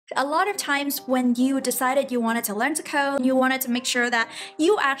A lot of times when you decided you wanted to learn to code, you wanted to make sure that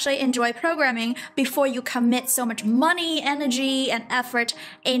you actually enjoy programming before you commit so much money, energy, and effort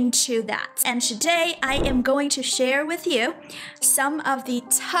into that. And today I am going to share with you some of the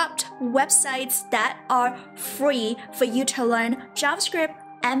top websites that are free for you to learn JavaScript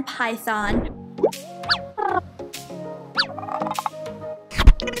and Python.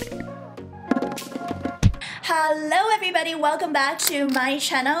 Hello everybody, welcome back to my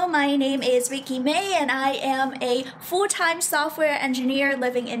channel. My name is Vicky May and I am a full-time software engineer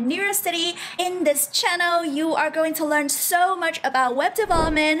living in New York City. In this channel, you are going to learn so much about web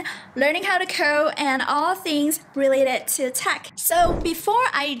development, learning how to code, and all things related to tech. So before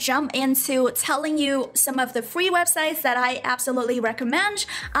I jump into telling you some of the free websites that I absolutely recommend,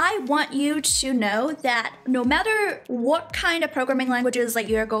 I want you to know that no matter what kind of programming languages that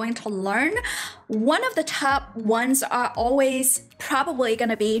you're going to learn, one of the top ones are always probably going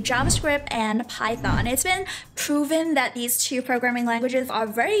to be JavaScript and Python. It's been proven that these two programming languages are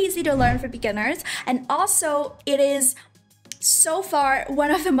very easy to learn for beginners, and also it is so far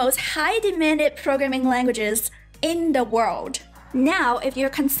one of the most high demanded programming languages in the world. Now, if you're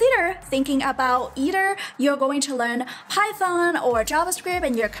thinking about either you're going to learn Python or JavaScript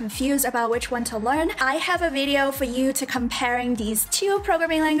and you're confused about which one to learn, I have a video for you to comparing these two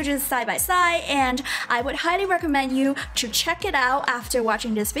programming languages side by side, and I would highly recommend you to check it out after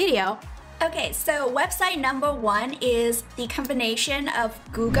watching this video. Okay, so website number one is the combination of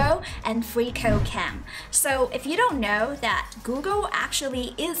Google and FreeCodeCamp. So if you don't know that Google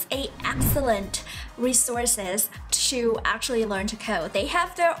actually is an excellent resources to actually learn to code. They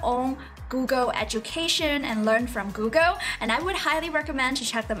have their own Google education and learn from Google, and I would highly recommend to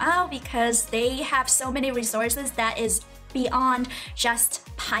check them out because they have so many resources that is beyond just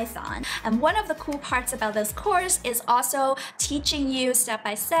Python. And one of the cool parts about this course is also teaching you step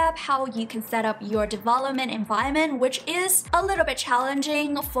by step how you can set up your development environment, which is a little bit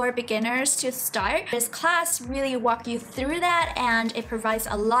challenging for beginners to start. This class really walks you through that, and it provides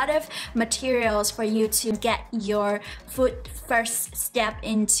a lot of materials for you to get your first step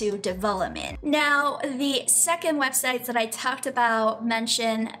into development. Now, the second website that I talked about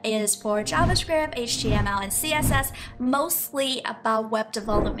mentioned is for JavaScript, HTML, and CSS, mostly about web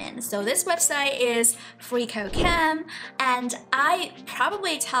development. So this website is FreeCodeCamp, and I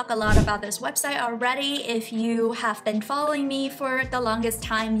probably talk a lot about this website already. If you have been following me for the longest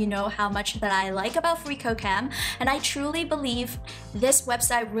time, you know how much that I like about FreeCodeCamp, and I truly believe this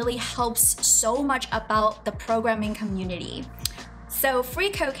website really helps so much about the programming community. So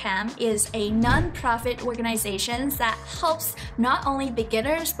FreeCodeCamp is a non-profit organization that helps not only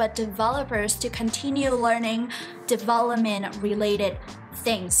beginners but developers to continue learning development-related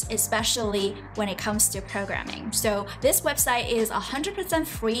things, especially when it comes to programming. So this website is 100%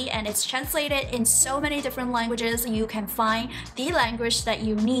 free and it's translated in so many different languages. You can find the language that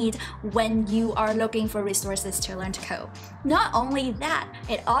you need when you are looking for resources to learn to code. Not only that,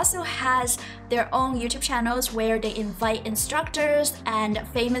 it also has their own YouTube channels where they invite instructors and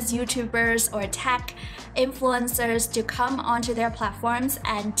famous YouTubers or tech influencers to come onto their platforms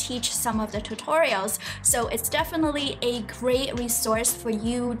and teach some of the tutorials. So it's definitely a great resource for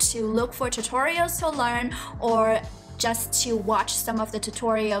you to look for tutorials to learn or just to watch some of the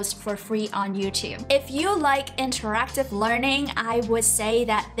tutorials for free on YouTube. If you like interactive learning, I would say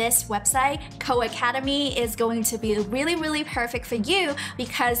that this website, Codecademy, is going to be really perfect for you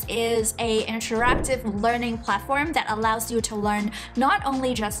because it is an interactive learning platform that allows you to learn not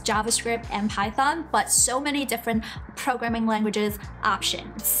only just JavaScript and Python, but so many different programming languages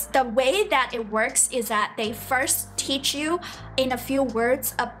options. The way that it works is that they first teach you in a few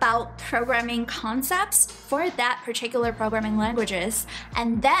words about programming concepts for that particular programming languages,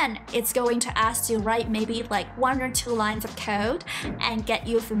 and then it's going to ask you write maybe like 1 or 2 lines of code and get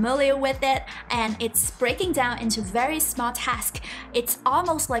you familiar with it, and it's breaking down into very small tasks. It's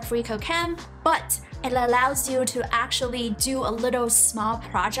almost like FreeCodeCamp, but it allows you to actually do a little small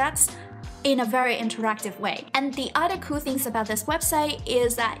projects in a very interactive way. And the other cool things about this website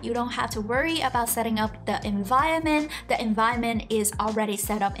is that you don't have to worry about setting up the environment. The environment is already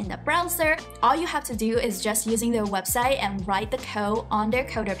set up in the browser. All you have to do is just using their website and write the code on their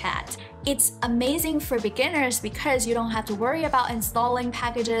coder pad. It's amazing for beginners because you don't have to worry about installing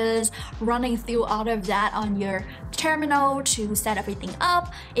packages, running through all of that on your terminal to set everything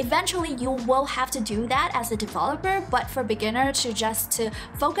up. Eventually, you will have to do that as a developer, but for beginners to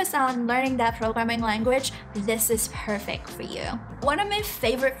focus on learning learning that programming language, this is perfect for you. One of my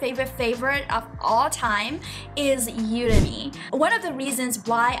favorite of all time is Udemy. One of the reasons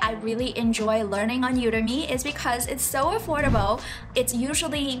why I really enjoy learning on Udemy is because it's so affordable. It's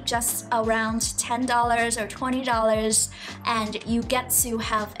usually just around $10 or $20, and you get to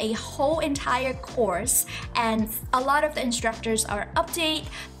have a whole entire course, and a lot of the instructors are update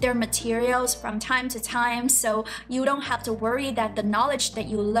their materials from time to time, so you don't have to worry that the knowledge that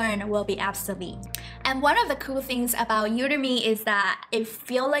you learn will be obsolete. And one of the cool things about Udemy is that it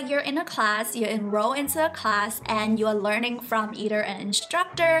feels like you're in a class, you enroll into a class, and you're learning from either an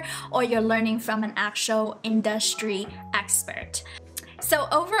instructor or you're learning from an actual industry expert. So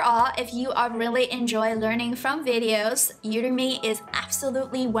overall, if you are really enjoy learning from videos, Udemy is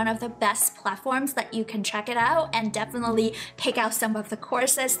absolutely one of the best platforms that you can check it out, and definitely pick out some of the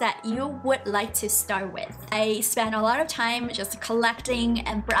courses that you would like to start with. I spend a lot of time just collecting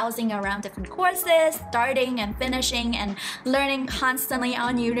and browsing around different courses, starting and finishing and learning constantly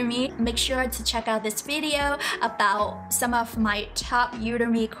on Udemy. Make sure to check out this video about some of my top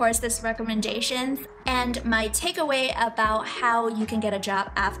Udemy courses recommendations and my takeaway about how you can get a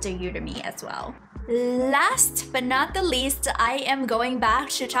job after Udemy as well. Last but not the least, I am going back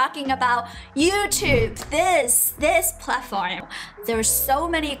to talking about YouTube, this platform. There's so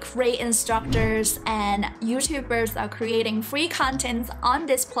many great instructors and YouTubers are creating free content on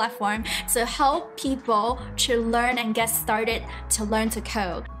this platform to help people to learn and get started to learn to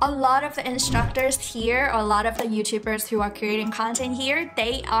code. A lot of the instructors here, or a lot of the YouTubers who are creating content here,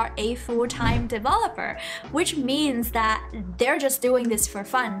 they are a full-time developer, which means that they're just doing this for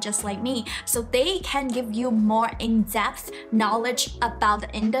fun, just like me. So they can give you more in-depth knowledge about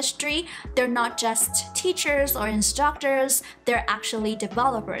the industry. They're not just teachers or instructors, they're actually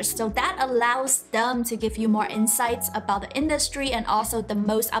developers. So that allows them to give you more insights about the industry and also the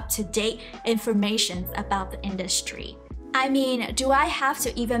most up-to-date information about the industry. I mean, do I have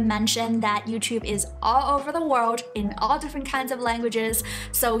to even mention that YouTube is all over the world in all different kinds of languages,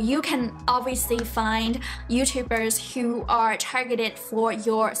 so you can obviously find YouTubers who are targeted for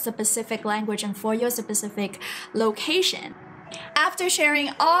your specific language and for your specific location. After sharing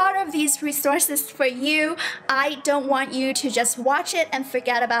all of these resources for you, I don't want you to just watch it and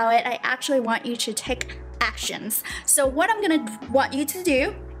forget about it. I actually want you to take actions. So what I'm gonna want you to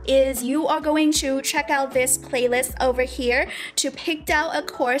do is you are going to check out this playlist over here to pick out a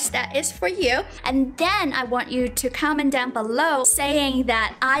course that is for you, and then I want you to comment down below saying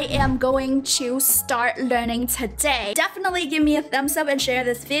that I am going to start learning today. Definitely give me a thumbs up and share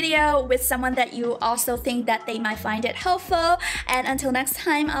this video with someone that you also think that they might find it helpful, and until next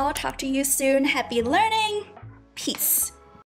time, I'll talk to you soon. Happy learning. Peace.